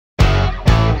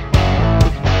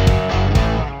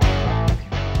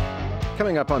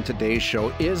Coming up on today's show,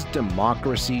 is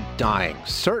democracy dying?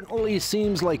 Certainly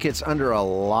seems like it's under a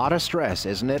lot of stress,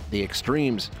 isn't it? The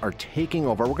extremes are taking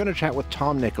over. We're going to chat with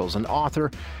Tom Nichols, an author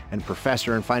and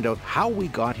professor, and find out how we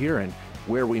got here and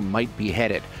where we might be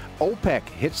headed. OPEC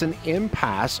hits an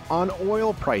impasse on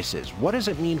oil prices. What does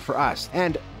it mean for us?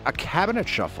 And a cabinet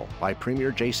shuffle by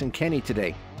Premier Jason Kenney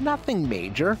today. Nothing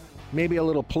major. Maybe a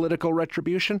little political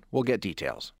retribution? We'll get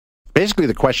details. Basically,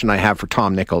 the question I have for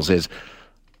Tom Nichols is,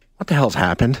 what the hell's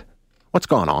happened? What's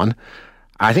gone on?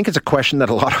 I think it's a question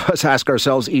that a lot of us ask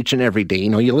ourselves each and every day.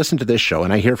 You know, you listen to this show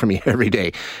and I hear from you every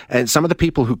day. And some of the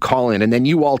people who call in and then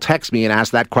you all text me and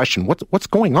ask that question, what's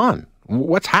going on?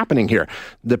 What's happening here?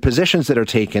 The positions that are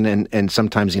taken and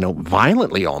sometimes,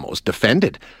 violently almost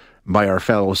defended by our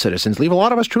fellow citizens leave a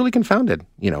lot of us truly confounded.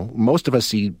 Most of us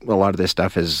see a lot of this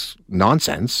stuff as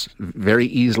nonsense, very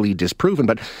easily disproven,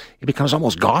 but it becomes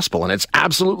almost gospel and it's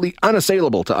absolutely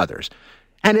unassailable to others.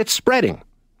 And it's spreading.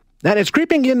 And it's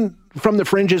creeping in from the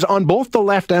fringes on both the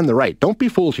left and the right. Don't be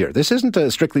fooled here. This isn't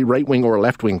a strictly right-wing or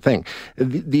left-wing thing.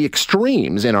 The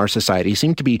extremes in our society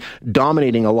seem to be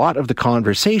dominating a lot of the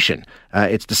conversation.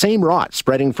 It's the same rot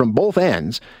spreading from both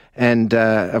ends. And,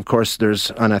 of course,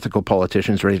 there's unethical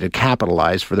politicians ready to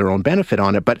capitalize for their own benefit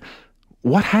on it. But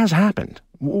what has happened?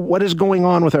 What is going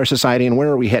on with our society and where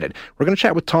are we headed? We're going to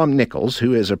chat with Tom Nichols,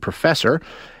 who is a professor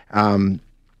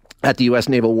at the U.S.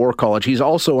 Naval War College. He's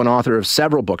also an author of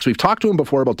several books. We've talked to him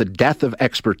before about the death of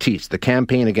expertise, the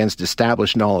campaign against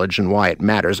established knowledge and why it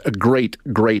matters. A great,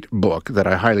 great book that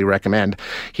I highly recommend.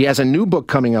 He has a new book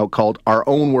coming out called Our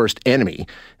Own Worst Enemy,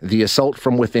 The Assault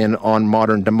from Within on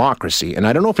Modern Democracy. And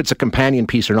I don't know if it's a companion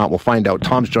piece or not. We'll find out.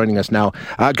 Tom's joining us now.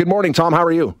 Good morning, Tom. How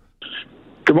are you?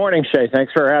 Good morning, Shay.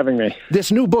 Thanks for having me.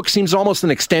 This new book seems almost an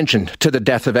extension to the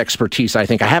death of expertise, I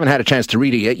think. I haven't had a chance to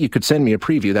read it yet. You could send me a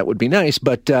preview. That would be nice.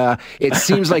 But it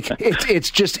seems like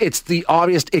it's the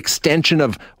obvious extension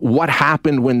of what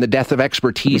happened when the death of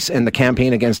expertise and the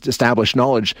campaign against established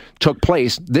knowledge took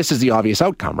place. This is the obvious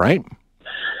outcome, right?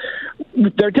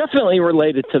 They're definitely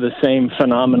related to the same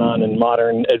phenomenon in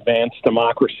modern advanced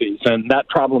democracies, and that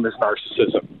problem is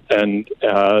narcissism and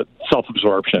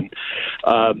self-absorption.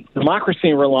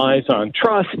 Democracy relies on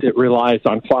trust, it relies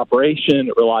on cooperation,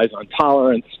 it relies on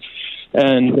tolerance,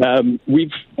 and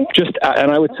we've just,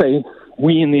 and I would say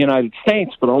we in the United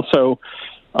States, but also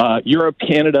Europe,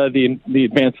 Canada, the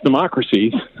advanced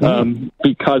democracies,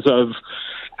 because of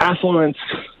affluence,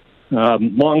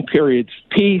 long periods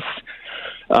of peace,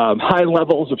 high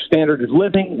levels of standard of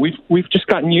living. We've just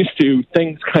gotten used to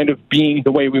things kind of being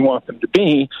the way we want them to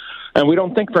be, and we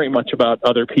don't think very much about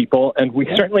other people, and we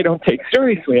certainly don't take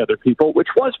seriously other people, which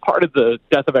was part of the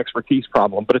death of expertise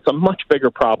problem, but it's a much bigger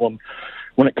problem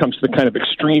when it comes to the kind of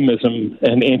extremism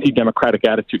and anti-democratic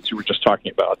attitudes you were just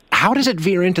talking about. How does it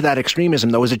veer into that extremism,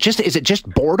 though? Is it just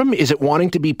boredom? Is it wanting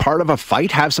to be part of a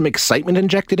fight, have some excitement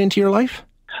injected into your life?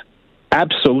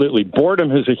 Absolutely.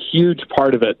 Boredom is a huge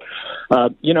part of it.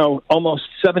 Almost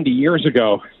 70 years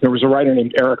ago, there was a writer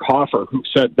named Eric Hoffer who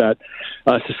said that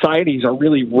societies are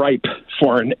really ripe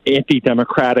for an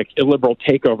anti-democratic, illiberal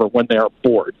takeover when they are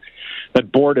bored.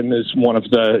 That boredom is one of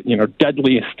the,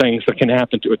 deadliest things that can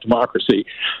happen to a democracy.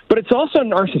 But it's also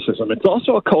narcissism. It's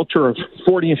also a culture of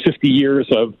 40 and 50 years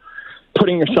of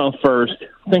putting yourself first,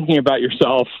 thinking about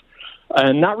yourself,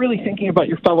 and not really thinking about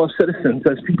your fellow citizens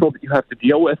as people that you have to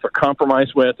deal with or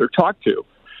compromise with or talk to.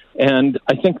 And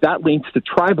I think that leads to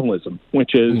tribalism,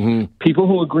 which is people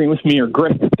who agree with me are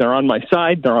great. They're on my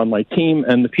side, they're on my team,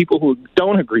 and the people who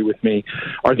don't agree with me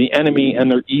are the enemy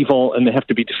and they're evil and they have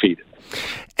to be defeated.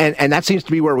 And that seems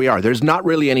to be where we are. There's not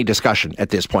really any discussion at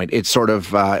this point. It's sort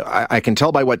of, I can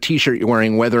tell by what T-shirt you're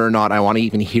wearing whether or not I want to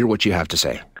even hear what you have to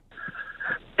say.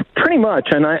 Pretty much,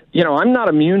 and I'm not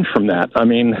immune from that. I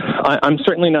mean, I'm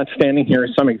certainly not standing here as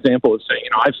some example of saying,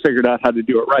 I've figured out how to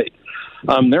do it right.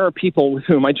 There are people with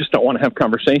whom I just don't want to have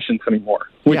conversations anymore,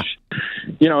 which,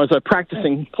 as a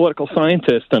practicing political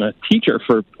scientist and a teacher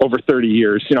for over 30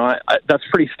 years, that's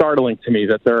pretty startling to me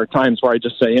that there are times where I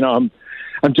just say, I'm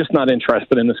just not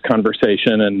interested in this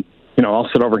conversation and, I'll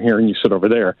sit over here and you sit over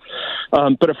there.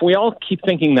 But if we all keep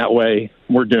thinking that way,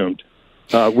 we're doomed.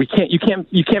 You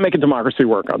can't make a democracy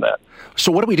work on that.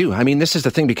 So what do we do? I mean, this is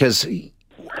the thing, because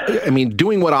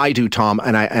doing what I do, Tom,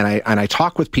 and I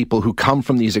talk with people who come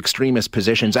from these extremist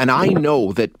positions, and I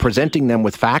know that presenting them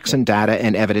with facts and data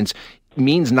and evidence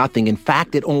means nothing. In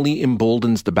fact, it only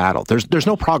emboldens the battle. There's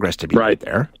no progress to be made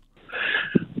there.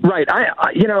 Right.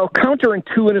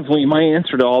 Counterintuitively, my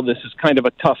answer to all this is kind of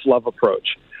a tough love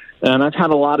approach. And I've had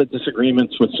a lot of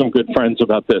disagreements with some good friends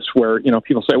about this, where,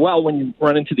 people say, well, when you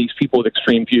run into these people with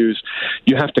extreme views,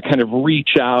 you have to kind of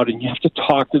reach out and you have to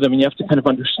talk to them and you have to kind of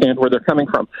understand where they're coming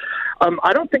from.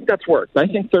 I don't think that's worked. I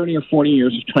think 30 or 40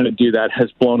 years of trying to do that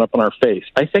has blown up in our face.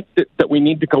 I think that we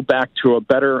need to go back to a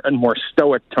better and more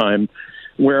stoic time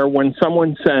where when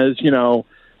someone says, Joe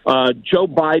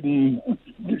Biden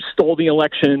stole the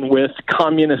election with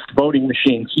communist voting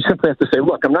machines, you simply have to say,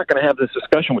 look, I'm not going to have this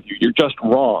discussion with you. You're just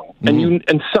wrong. Mm-hmm.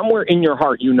 And somewhere in your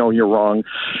heart, you're wrong.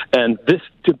 And this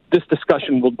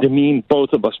discussion will demean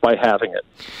both of us by having it.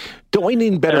 Don't we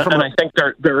need better? And I think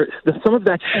there some of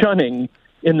that shunning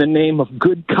in the name of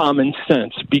good common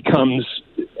sense becomes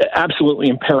absolutely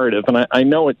imperative. And I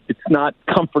know it's not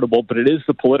comfortable, but it is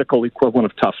the political equivalent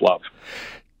of tough love.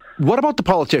 What about the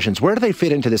politicians? Where do they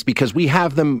fit into this? Because we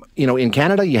have them, in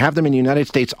Canada, you have them in the United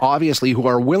States, obviously, who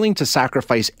are willing to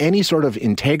sacrifice any sort of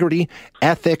integrity,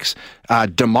 ethics,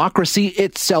 democracy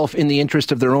itself in the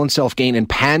interest of their own self-gain and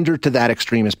pander to that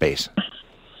extremist base.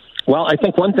 Well, I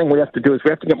think one thing we have to do is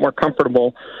we have to get more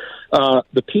comfortable.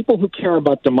 The people who care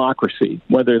about democracy,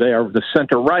 whether they are the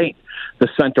center-right, the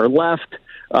center-left,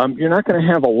 you're not going to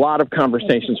have a lot of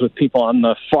conversations with people on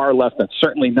the far left, and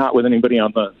certainly not with anybody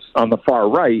on the far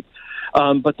right.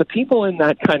 But the people in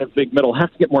that kind of big middle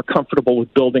have to get more comfortable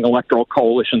with building electoral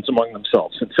coalitions among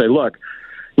themselves and say, look,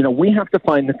 we have to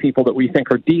find the people that we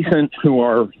think are decent, who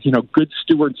are, good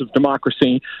stewards of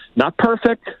democracy, not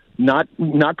perfect, not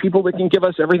people that can give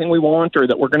us everything we want or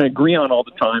that we're going to agree on all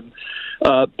the time,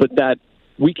 but that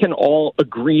we can all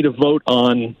agree to vote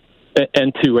on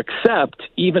and to accept,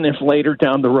 even if later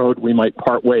down the road we might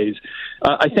part ways.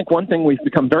 I think one thing we've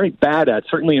become very bad at,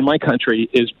 certainly in my country,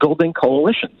 is building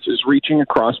coalitions, is reaching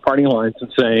across party lines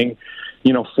and saying,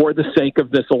 for the sake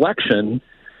of this election,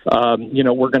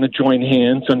 we're going to join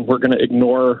hands and we're going to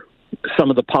ignore some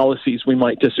of the policies we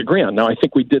might disagree on. Now, I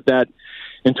think we did that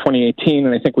in 2018,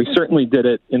 and I think we certainly did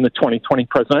it in the 2020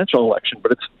 presidential election.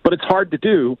 But it's hard to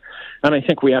do, and I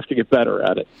think we have to get better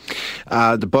at it.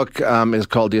 The book is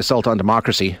called The Assault on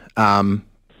Democracy.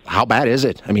 How bad is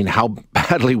it? I mean, how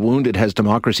badly wounded has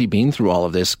democracy been through all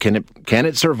of this? Can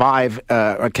it survive?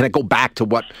 Or can it go back to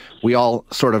what we all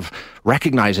sort of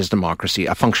recognize as democracy,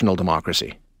 a functional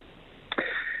democracy?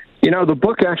 The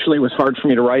book actually was hard for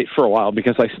me to write for a while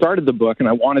because I started the book and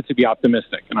I wanted to be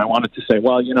optimistic and I wanted to say,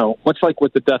 well, much like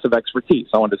with the death of expertise,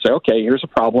 I wanted to say, okay, here's a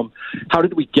problem. How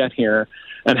did we get here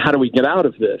and how do we get out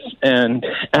of this? And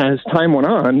as time went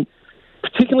on,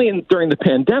 particularly during the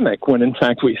pandemic, when in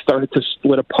fact we started to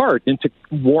split apart into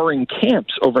warring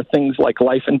camps over things like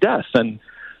life and death and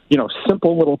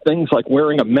simple little things like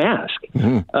wearing a mask,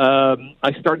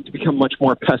 I started to become much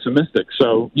more pessimistic.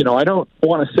 So, I don't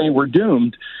want to say we're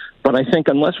doomed, but I think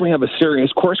unless we have a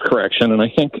serious course correction, and I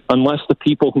think unless the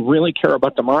people who really care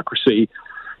about democracy,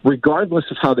 regardless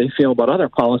of how they feel about other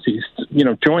policies,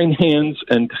 join hands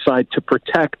and decide to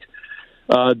protect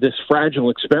this fragile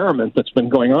experiment that's been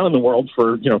going on in the world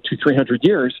for, 200-300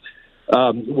 years,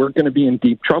 we're going to be in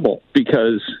deep trouble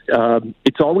because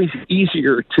it's always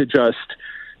easier to just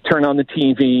turn on the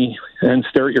TV and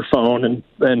stare at your phone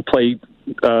and play,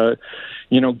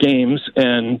 games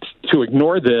and to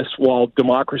ignore this while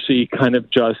democracy kind of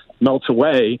just melts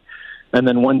away. And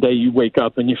then one day you wake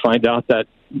up and you find out that,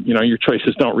 your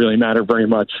choices don't really matter very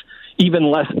much, even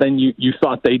less than you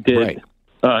thought they did,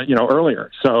 right.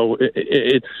 Earlier. So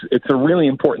it's a really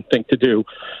important thing to do.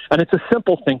 And it's a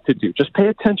simple thing to do. Just pay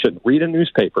attention, read a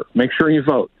newspaper, make sure you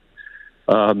vote.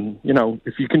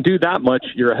 If you can do that much,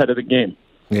 you're ahead of the game.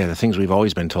 Yeah, the things we've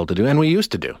always been told to do, and we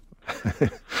used to do.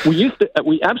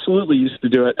 We absolutely used to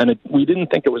do it, and we didn't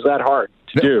think it was that hard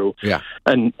to do. Yeah.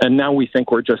 And now we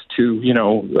think we're just too,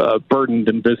 burdened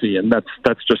and busy, and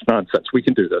that's just nonsense. We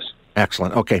can do this.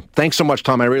 Excellent. Okay. Thanks so much,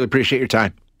 Tom. I really appreciate your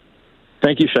time.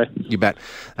 Thank you, Shay. You bet.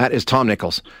 That is Tom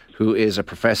Nichols, who is a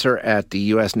professor at the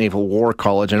U.S. Naval War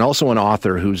College and also an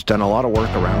author who's done a lot of work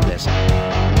around this.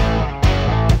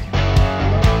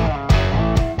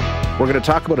 We're going to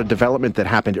talk about a development that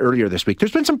happened earlier this week.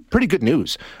 There's been some pretty good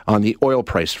news on the oil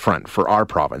price front for our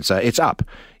province. It's up.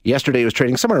 Yesterday it was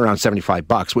trading somewhere around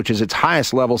 $75, which is its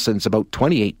highest level since about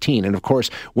 2018. And of course,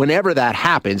 whenever that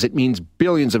happens, it means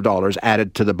billions of dollars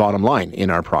added to the bottom line in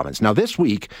our province. Now, this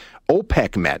week,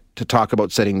 OPEC met to talk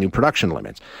about setting new production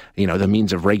limits, the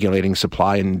means of regulating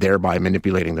supply and thereby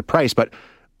manipulating the price. But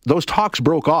those talks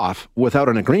broke off without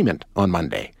an agreement on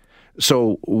Monday.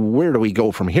 So where do we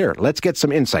go from here? Let's get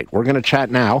some insight. We're going to chat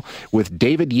now with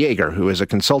David Yeager, who is a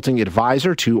consulting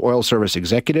advisor to oil service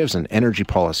executives and energy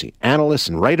policy analyst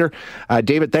and writer.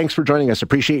 David, thanks for joining us.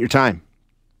 Appreciate your time.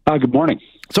 Good morning.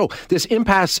 So this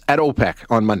impasse at OPEC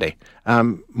on Monday,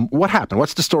 what happened?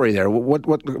 What's the story there?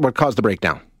 What caused the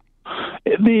breakdown?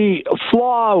 The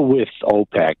flaw with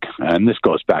OPEC, and this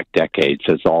goes back decades,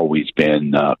 has always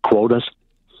been quotas.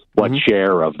 What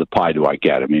share of the pie do I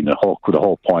get? I mean, the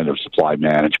whole point of supply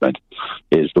management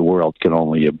is the world can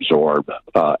only absorb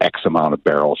X amount of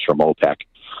barrels from OPEC.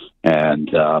 And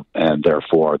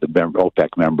therefore, the OPEC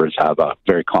members have a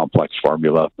very complex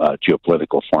formula,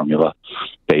 geopolitical formula,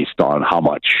 based on how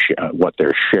much, what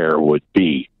their share would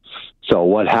be. So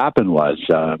what happened was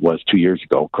 2 years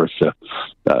ago. Of course,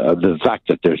 the fact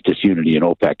that there's disunity in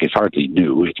OPEC is hardly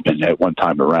new. It's been at one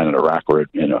time Iran and Iraq were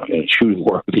in a shooting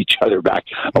war with each other back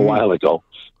a while ago.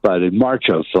 But in March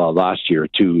of last year,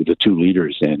 the two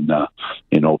leaders in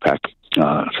OPEC,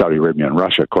 Saudi Arabia and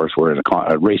Russia, of course, were in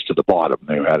a race to the bottom.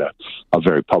 They had a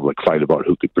very public fight about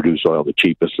who could produce oil the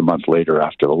cheapest. A month later,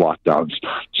 after the lockdowns,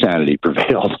 sanity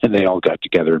prevailed, and they all got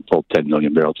together and pulled 10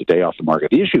 million barrels a day off the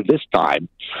market. The issue this time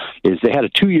is they had a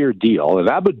 2-year deal, and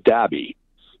Abu Dhabi,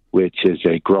 which is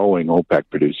a growing OPEC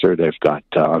producer, they've got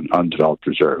undeveloped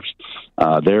reserves.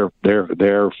 Their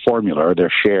formula, their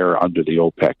share under the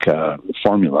OPEC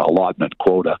formula allotment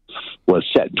quota was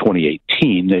set in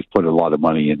 2018. They've put a lot of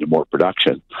money into more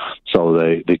production. So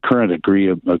the current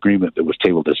agreement that was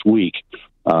tabled this week,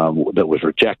 that was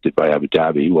rejected by Abu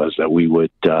Dhabi, was that we'll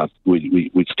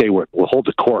hold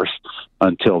the course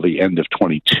until the end of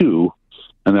 22.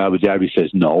 And Abu Dhabi says,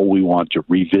 no, we want to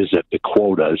revisit the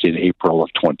quotas in April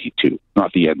of 22,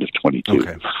 not the end of 22.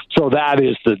 Okay. So that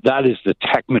is the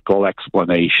technical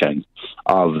explanation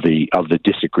of the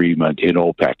disagreement in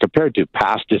OPEC. Compared to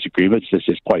past disagreements, this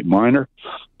is quite minor,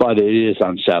 but it is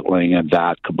unsettling, and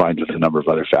that, combined with a number of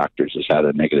other factors, has had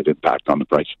a negative impact on the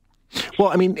price. Well,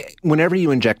 I mean, whenever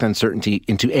you inject uncertainty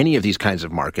into any of these kinds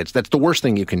of markets, that's the worst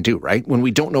thing you can do, right? When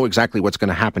we don't know exactly what's going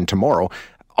to happen tomorrow,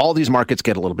 all these markets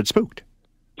get a little bit spooked.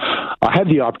 I had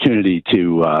the opportunity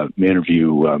to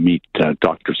meet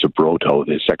Dr. Subroto,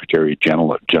 the Secretary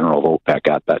General of OPEC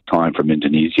at that time from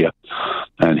Indonesia,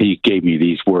 and he gave me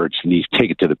these words, and he's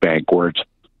take it to the bank words.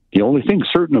 The only thing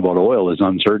certain about oil is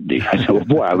uncertainty. I said, well,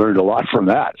 boy, I learned a lot from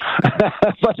that.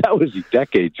 But that was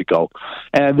decades ago.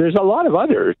 And there's a lot of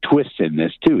other twists in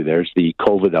this, too. There's the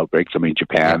COVID outbreaks. I mean,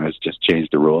 Japan has just changed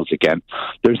the rules again.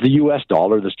 There's the U.S.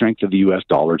 dollar. The strength of the U.S.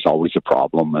 dollar is always a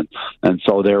problem. And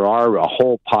so there are a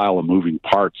whole pile of moving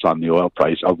parts on the oil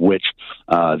price, of which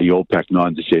the OPEC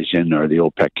non-decision or the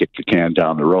OPEC kick the can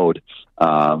down the road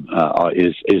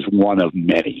is one of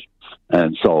many.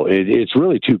 And so it's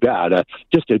really too bad.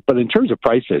 But in terms of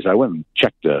prices, I went and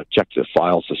checked the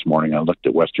files this morning. I looked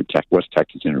at West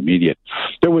Texas Intermediate.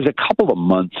 There was a couple of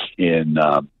months in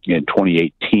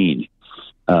 2018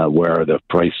 where the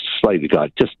price slightly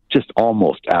got just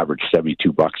almost averaged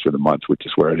 $72 for the month, which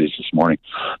is where it is this morning.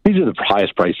 These are the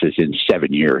highest prices in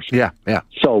 7 years. Yeah.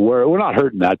 So we're not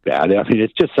hurting that bad. I mean,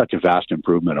 it's just such a vast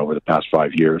improvement over the past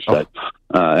 5 years that.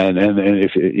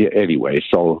 Anyway,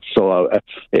 so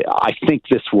I think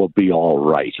this will be all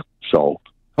right. So.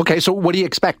 Okay, so what do you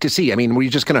expect to see? I mean, were you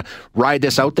just going to ride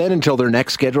this out then until their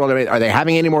next schedule? Are they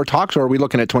having any more talks, or are we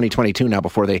looking at 2022 now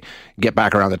before they get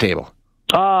back around the table?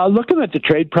 Looking at the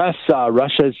trade press,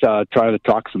 Russia's trying to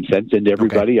talk some sense into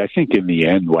everybody. Okay. I think in the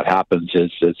end, what happens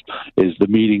is the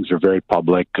meetings are very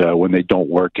public. When they don't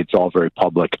work, it's all very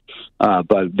public.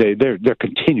 But they're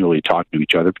continually talking to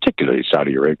each other, particularly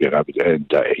Saudi Arabia and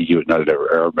United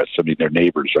Arab Emirates. I mean, they're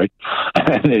neighbors, right?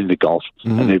 And in the Gulf,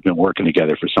 and they've been working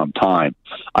together for some time.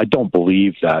 I don't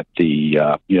believe that the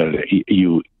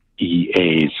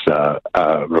EA's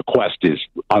request is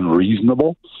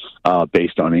unreasonable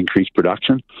based on increased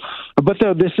production. But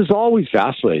this is always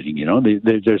vacillating. You know,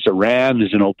 there's Iran,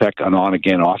 there's an OPEC, an on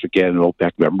again, off again, an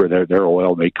OPEC member. Their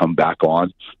oil may come back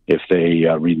on if they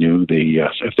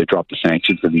if they drop the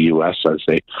sanctions in the U.S. as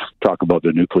they talk about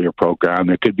their nuclear program.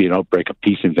 There could be an outbreak of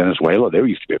peace in Venezuela. They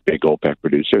used to be a big OPEC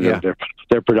producer. Yeah.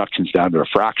 Their production's down to a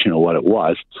fraction of what it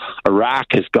was. Iraq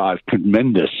has got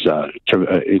tremendous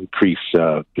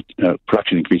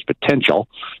production increase potential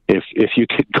if you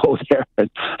could go there and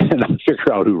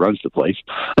figure out who runs the place.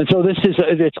 And so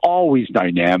it's always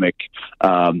dynamic.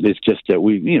 It's just that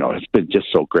it's been just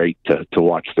so great to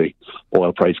watch the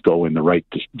oil price go in the right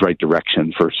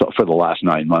direction for the last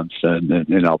 9 months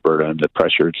in Alberta, and the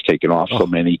pressure it's taken off so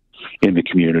many in the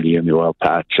community and the oil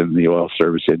patch and the oil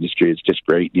service industry. It's just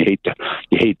great. You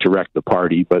hate to wreck the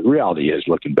party, but reality is,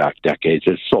 looking back decades,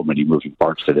 there's so many moving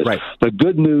parts to this. Right. The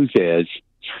good news is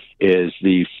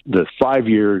the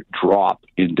 5-year drop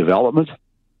in development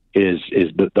is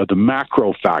the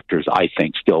macro factors, I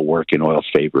think, still work in oil's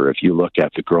favor. If you look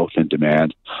at the growth in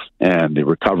demand and the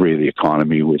recovery of the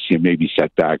economy, which you maybe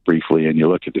set back briefly, and you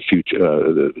look at the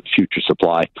future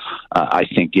supply, I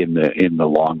think in the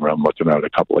long run, looking out a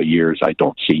couple of years, I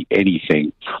don't see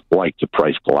anything like the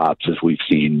price collapses we've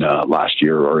seen last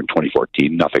year or in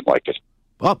 2014. Nothing like it.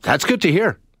 Well, that's good to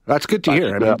hear. That's good to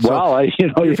hear. I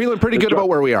mean, you're feeling pretty good about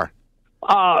where we are.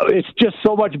 It's just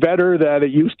so much better than it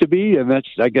used to be, and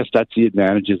I guess that's the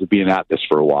advantages of being at this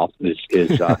for a while. Is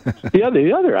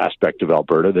the other aspect of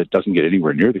Alberta that doesn't get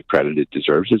anywhere near the credit it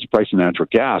deserves is the price of natural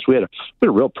gas. We had a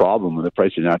real problem with the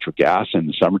price of natural gas in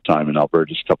the summertime in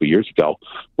Alberta just a couple of years ago,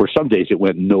 where some days it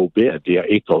went no bid. The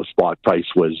AECO spot price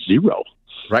was zero,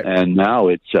 right? And now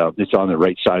it's on the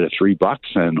right side of $3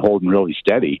 and holding really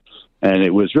steady. And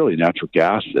it was really natural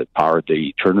gas that powered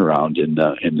the turnaround in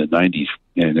the 90s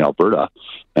in Alberta.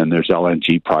 And there's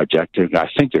LNG project. I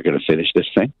think they're going to finish this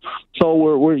thing. So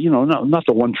we're not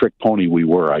the one trick pony we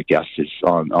were, I guess, is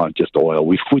on just oil.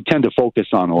 We tend to focus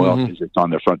on oil because it's on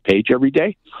the front page every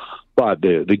day. But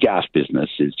the gas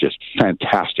business is just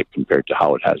fantastic compared to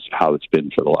how it's been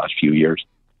for the last few years.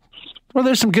 Well,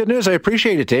 there's some good news. I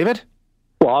appreciate it, David.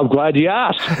 Well, I'm glad you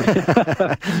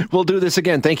asked. We'll do this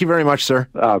again. Thank you very much, sir.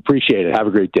 Appreciate it. Have a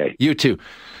great day. You too.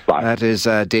 Bye. That is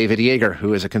David Yeager,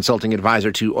 who is a consulting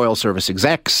advisor to oil service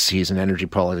execs. He's an energy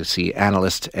policy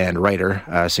analyst and writer,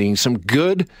 seeing some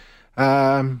good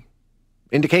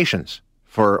indications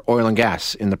for oil and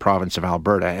gas in the province of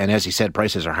Alberta. And as he said,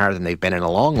 prices are higher than they've been in a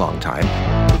long, long time.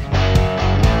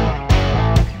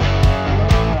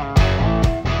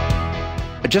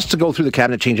 Just to go through the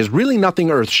cabinet changes, really nothing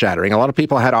earth-shattering. A lot of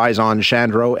people had eyes on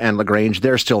Shandro and LaGrange.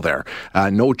 They're still there.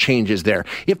 No changes there.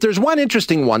 If there's one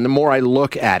interesting one, the more I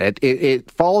look at it, it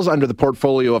falls under the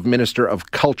portfolio of Minister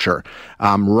of Culture.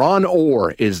 Ron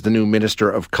Orr is the new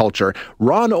Minister of Culture.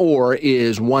 Ron Orr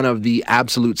is one of the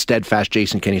absolute steadfast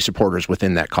Jason Kenney supporters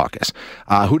within that caucus.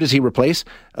 Who does he replace?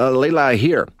 Leila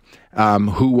Ahir,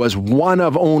 who was one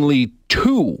of only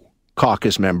 2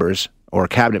 caucus members, or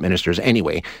cabinet ministers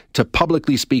anyway, to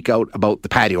publicly speak out about the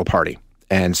patio party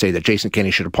and say that Jason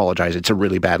Kenney should apologize. It's a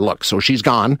really bad look. So she's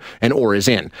gone and Orr is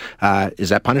in. Is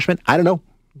that punishment? I don't know.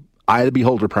 Eye of the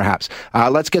beholder, perhaps.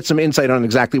 Let's get some insight on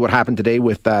exactly what happened today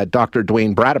with Dr.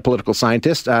 Dwayne Bratt, a political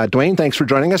scientist. Dwayne, thanks for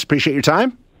joining us. Appreciate your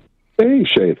time. Hey,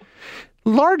 Shane.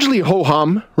 Largely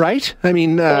ho-hum, right? I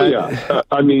mean... yeah.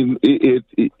 I mean,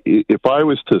 if I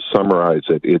was to summarize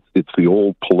it, it's the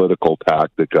old political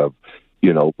tactic of,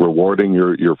 rewarding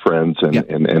your friends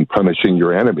and punishing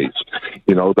your enemies.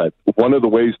 That one of the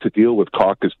ways to deal with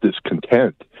caucus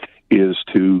discontent is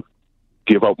to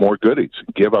give out more goodies,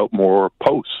 give out more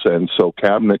posts. And so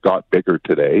cabinet got bigger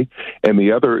today. And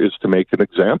the other is to make an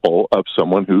example of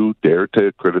someone who dared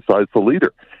to criticize the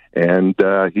leader. And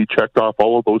he checked off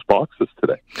all of those boxes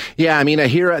today. Yeah, I mean, I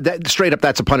hear that straight up,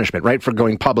 that's a punishment, right, for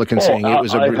going public and saying it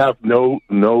was I have no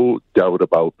doubt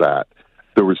about that.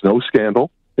 There was no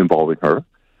scandal involving her.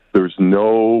 There's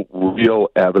no real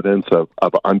evidence of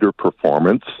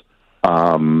underperformance.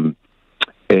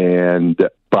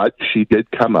 But she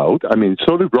did come out. I mean,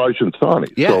 so did Rajan Sani.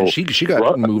 Yeah, so she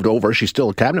got moved over. She's still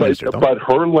a cabinet minister, though. But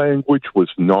her language was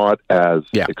not as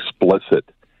explicit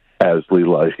as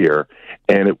Leila here.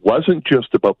 And it wasn't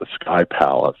just about the Sky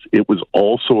Palace. It was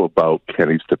also about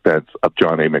Kenney's defense of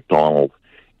John A. Macdonald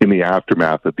in the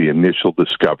aftermath of the initial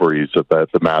discoveries of the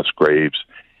mass graves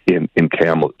in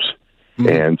Kamloops.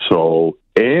 Mm-hmm.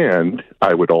 And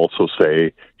I would also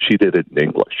say she did it in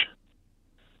English,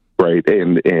 right?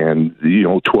 And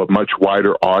to a much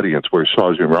wider audience, where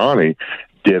Sajid Rani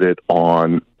did it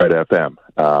on Red FM,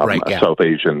 a South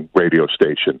Asian radio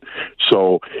station.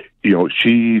 So,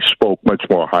 she spoke much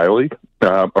more highly,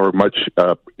 to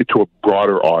a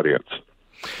broader audience,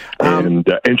 and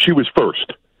she was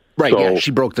first. Right? So, yeah,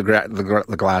 she broke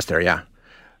the glass there. Yeah,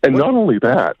 and not only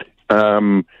that.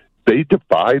 They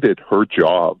divided her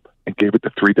job and gave it to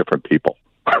 3 different people.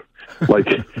 Like,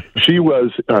 she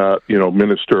was,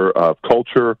 Minister of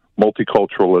Culture,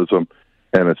 Multiculturalism,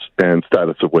 and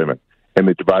Status of Women, and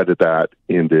they divided that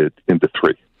into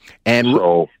 3. And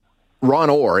so,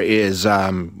 Ron Orr is,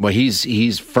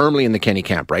 he's firmly in the Kenney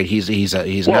camp, right? He's an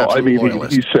absolute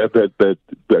loyalist. He said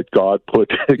that God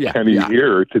put Kenney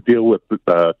here to deal with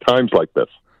times like this.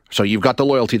 So you've got the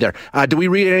loyalty there. Do we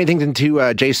read anything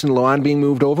into Jason Loan being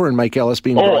moved over and Mike Ellis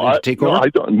being brought in to take over? I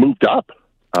don't, moved up.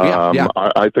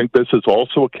 I think this is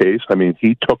also a case. I mean,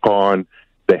 he took on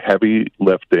the heavy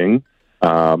lifting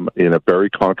in a very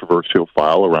controversial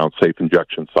file around safe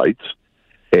injection sites.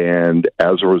 And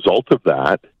as a result of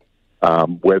that,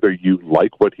 whether you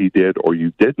like what he did or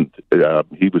you didn't.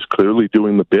 He was clearly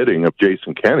doing the bidding of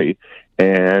Jason Kenney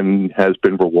and has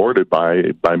been rewarded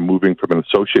by moving from an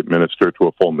associate minister to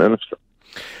a full minister.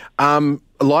 A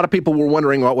lot of people were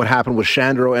wondering what would happen with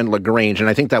Shandro and LaGrange, and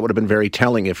I think that would have been very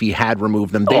telling if he had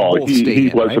removed them.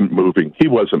 He wasn't moving. He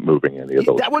wasn't moving any of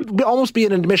those. That would almost be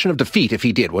an admission of defeat if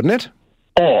he did, wouldn't it?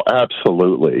 Oh,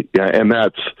 absolutely. Yeah, and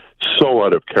that's so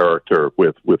out of character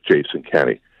with Jason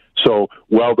Kenney. So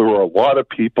while there were a lot of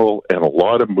people and a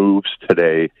lot of moves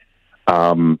today,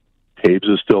 Taves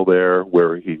is still there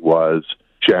where he was.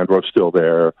 Shandro's still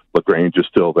there. LaGrange is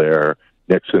still there.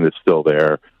 Nixon is still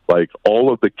there. Like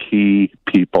all of the key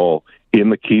people in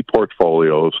the key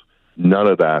portfolios, none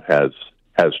of that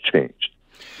has changed.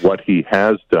 What he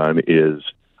has done is,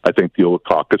 I think, deal with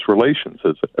caucus relations,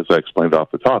 as I explained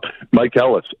off the top. Mike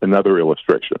Ellis, another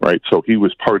illustration, right? So he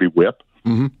was party whip.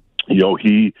 Mm-hmm.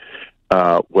 He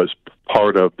was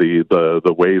part of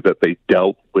the way that they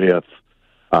dealt with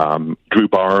Drew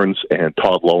Barnes and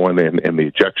Todd Lowen and the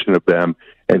ejection of them,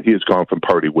 and he has gone from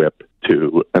party whip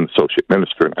to an associate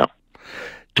minister now.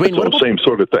 Dwayne, so same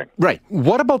sort of thing. Right.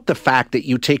 What about the fact that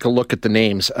you take a look at the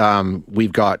names?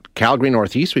 We've got Calgary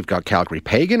Northeast, we've got Calgary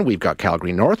Pagan, we've got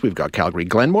Calgary North, we've got Calgary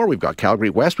Glenmore, we've got Calgary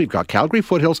West, we've got Calgary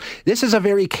Foothills. This is a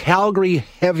very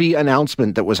Calgary-heavy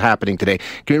announcement that was happening today.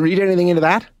 Can you read anything into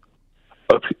that?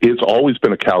 It's always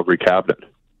been a Calgary cabinet.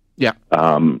 Yeah.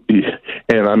 And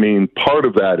I mean, part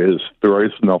of that is there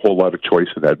isn't a whole lot of choice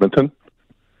in Edmonton.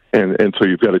 And so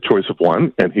you've got a choice of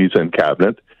one, and he's in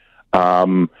cabinet.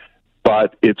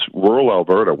 But it's rural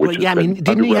Alberta, which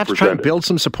didn't he have to try and build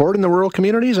some support in the rural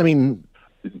communities? I mean,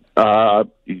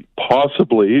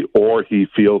 possibly, or he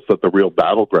feels that the real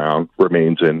battleground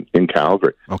remains in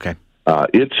Calgary. Okay,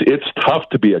 it's tough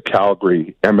to be a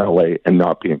Calgary MLA and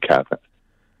not be in cabinet.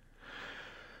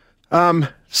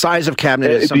 Size of cabinet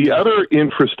is something. The other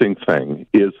interesting thing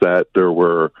is that there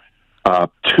were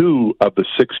 2 of the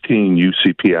 16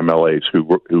 UCP MLAs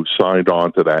who signed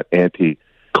on to that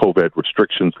anti-COVID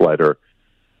restrictions letter.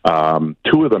 2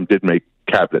 of them did make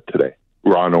cabinet today,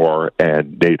 Ron Orr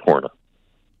and Nate Horner.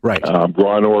 Right.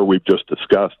 Ron Orr, we've just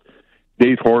discussed.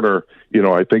 Nate Horner,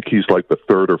 I think he's like the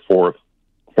 3rd or 4th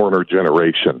Horner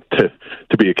generation to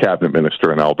be a cabinet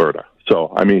minister in Alberta.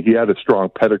 So, I mean, he had a strong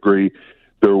pedigree.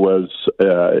 There was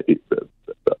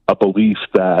a belief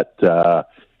that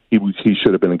he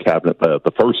should have been in cabinet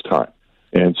the first time.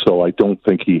 And so I don't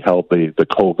think he held the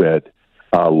COVID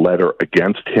letter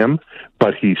against him,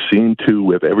 but he seemed to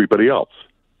with everybody else.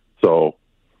 So,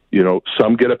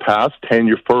 some get a pass.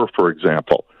 Tanya Furr, for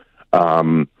example,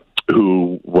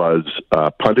 who was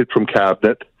punted from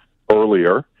cabinet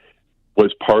earlier,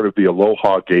 was part of the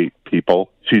Aloha Gate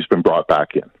people. She's been brought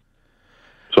back in.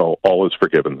 So all is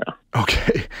forgiven there.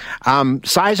 Okay.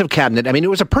 Size of cabinet. I mean, it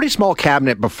was a pretty small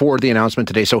cabinet before the announcement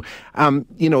today. So,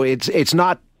 it's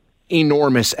not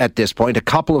enormous at this point. A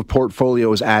couple of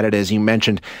portfolios added, as you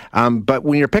mentioned. But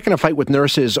when you're picking a fight with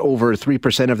nurses over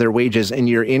 3% of their wages and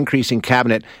you're increasing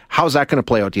cabinet, how's that going to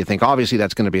play out, do you think? Obviously,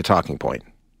 that's going to be a talking point.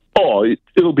 Oh,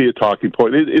 it'll be a talking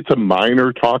point. It's a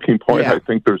minor talking point. Yeah. I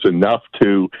think there's enough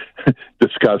to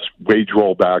discuss wage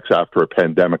rollbacks after a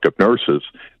pandemic of nurses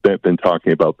than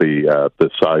talking about the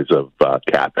size of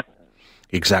cabinet.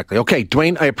 Exactly. Okay,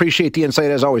 Dwayne, I appreciate the insight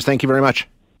as always. Thank you very much.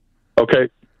 Okay.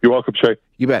 You're welcome, Shay.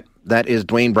 You bet. That is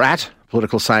Dwayne Bratt,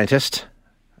 political scientist,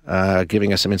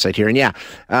 giving us some insight here.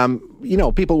 And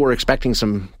people were expecting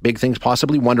some big things,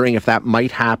 possibly wondering if that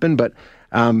might happen. But,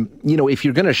 if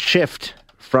you're going to shift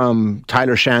from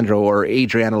Tyler Shandro or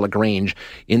Adriana LaGrange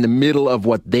in the middle of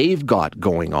what they've got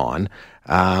going on,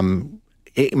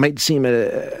 it might seem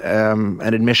an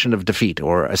admission of defeat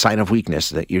or a sign of weakness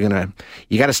that you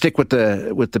got to stick with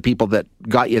the people that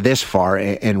got you this far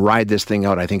and ride this thing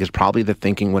out. I think is probably the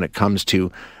thinking when it comes to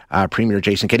Premier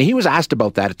Jason Kenney. He was asked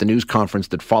about that at the news conference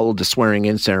that followed the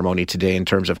swearing-in ceremony today in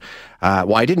terms of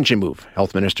why didn't you move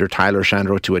Health Minister Tyler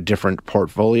Shandro to a different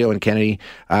portfolio? And Kenney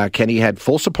had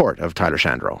full support of Tyler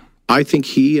Shandro. I think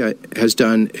he has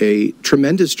done a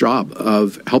tremendous job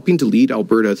of helping to lead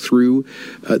Alberta through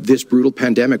this brutal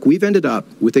pandemic. We've ended up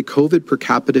with a COVID per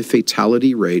capita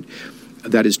fatality rate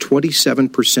that is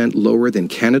 27% lower than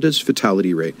Canada's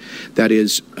fatality rate. That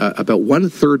is about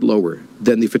 1/3 lower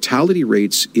than the fatality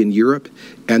rates in Europe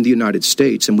and the United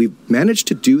States. And we've managed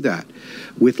to do that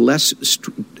with less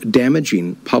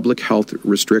damaging public health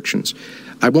restrictions.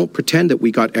 I won't pretend that we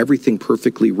got everything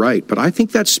perfectly right, but I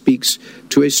think that speaks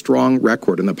to a strong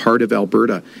record on the part of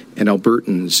Alberta and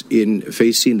Albertans in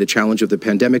facing the challenge of the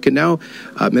pandemic. And now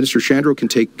Minister Shandro can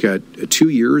take 2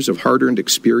 years of hard-earned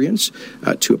experience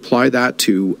to apply that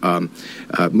to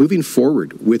moving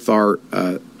forward with our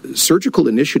surgical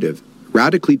initiative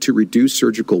radically to reduce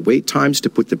surgical wait times, to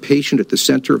put the patient at the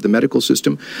center of the medical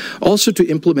system, also to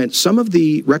implement some of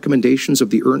the recommendations of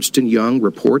the Ernst & Young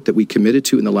report that we committed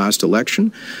to in the last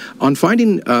election on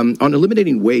on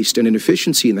eliminating waste and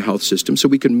inefficiency in the health system so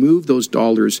we can move those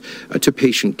dollars to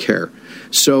patient care.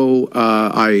 So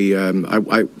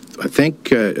I thank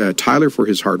Tyler for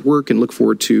his hard work and look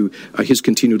forward to his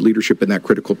continued leadership in that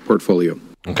critical portfolio.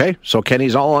 Okay, so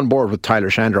Kenny's all on board with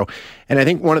Tyler Shandro. And I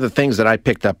think one of the things that I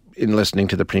picked up in listening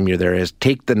to the Premier there is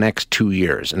take the next 2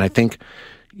 years. And I think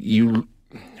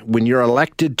when you're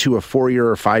elected to a 4-year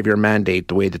or 5-year mandate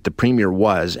the way that the Premier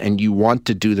was, and you want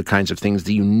to do the kinds of things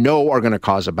that you know are going to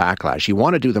cause a backlash, you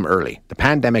want to do them early. The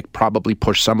pandemic probably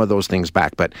pushed some of those things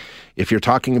back, but if you're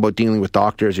talking about dealing with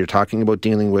doctors, you're talking about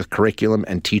dealing with curriculum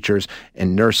and teachers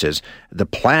and nurses, the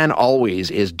plan always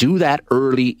is do that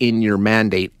early in your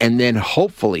mandate, and then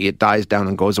hopefully it dies down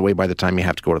and goes away by the time you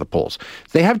have to go to the polls.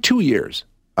 They have 2 years.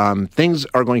 Things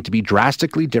are going to be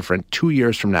drastically different 2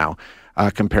 years from now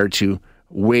compared to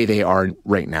way they are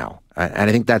right now. And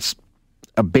I think that's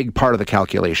a big part of the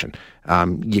calculation.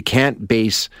 You can't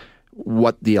base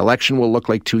what the election will look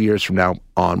like 2 years from now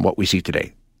on what we see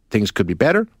today. Things could be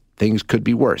better. Things could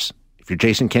be worse. If you're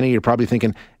Jason Kenney, you're probably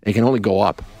thinking it can only go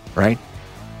up, right?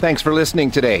 Thanks for listening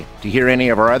today. To hear any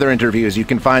of our other interviews, you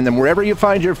can find them wherever you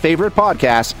find your favorite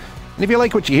podcasts. And if you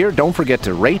like what you hear, don't forget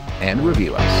to rate and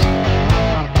review us.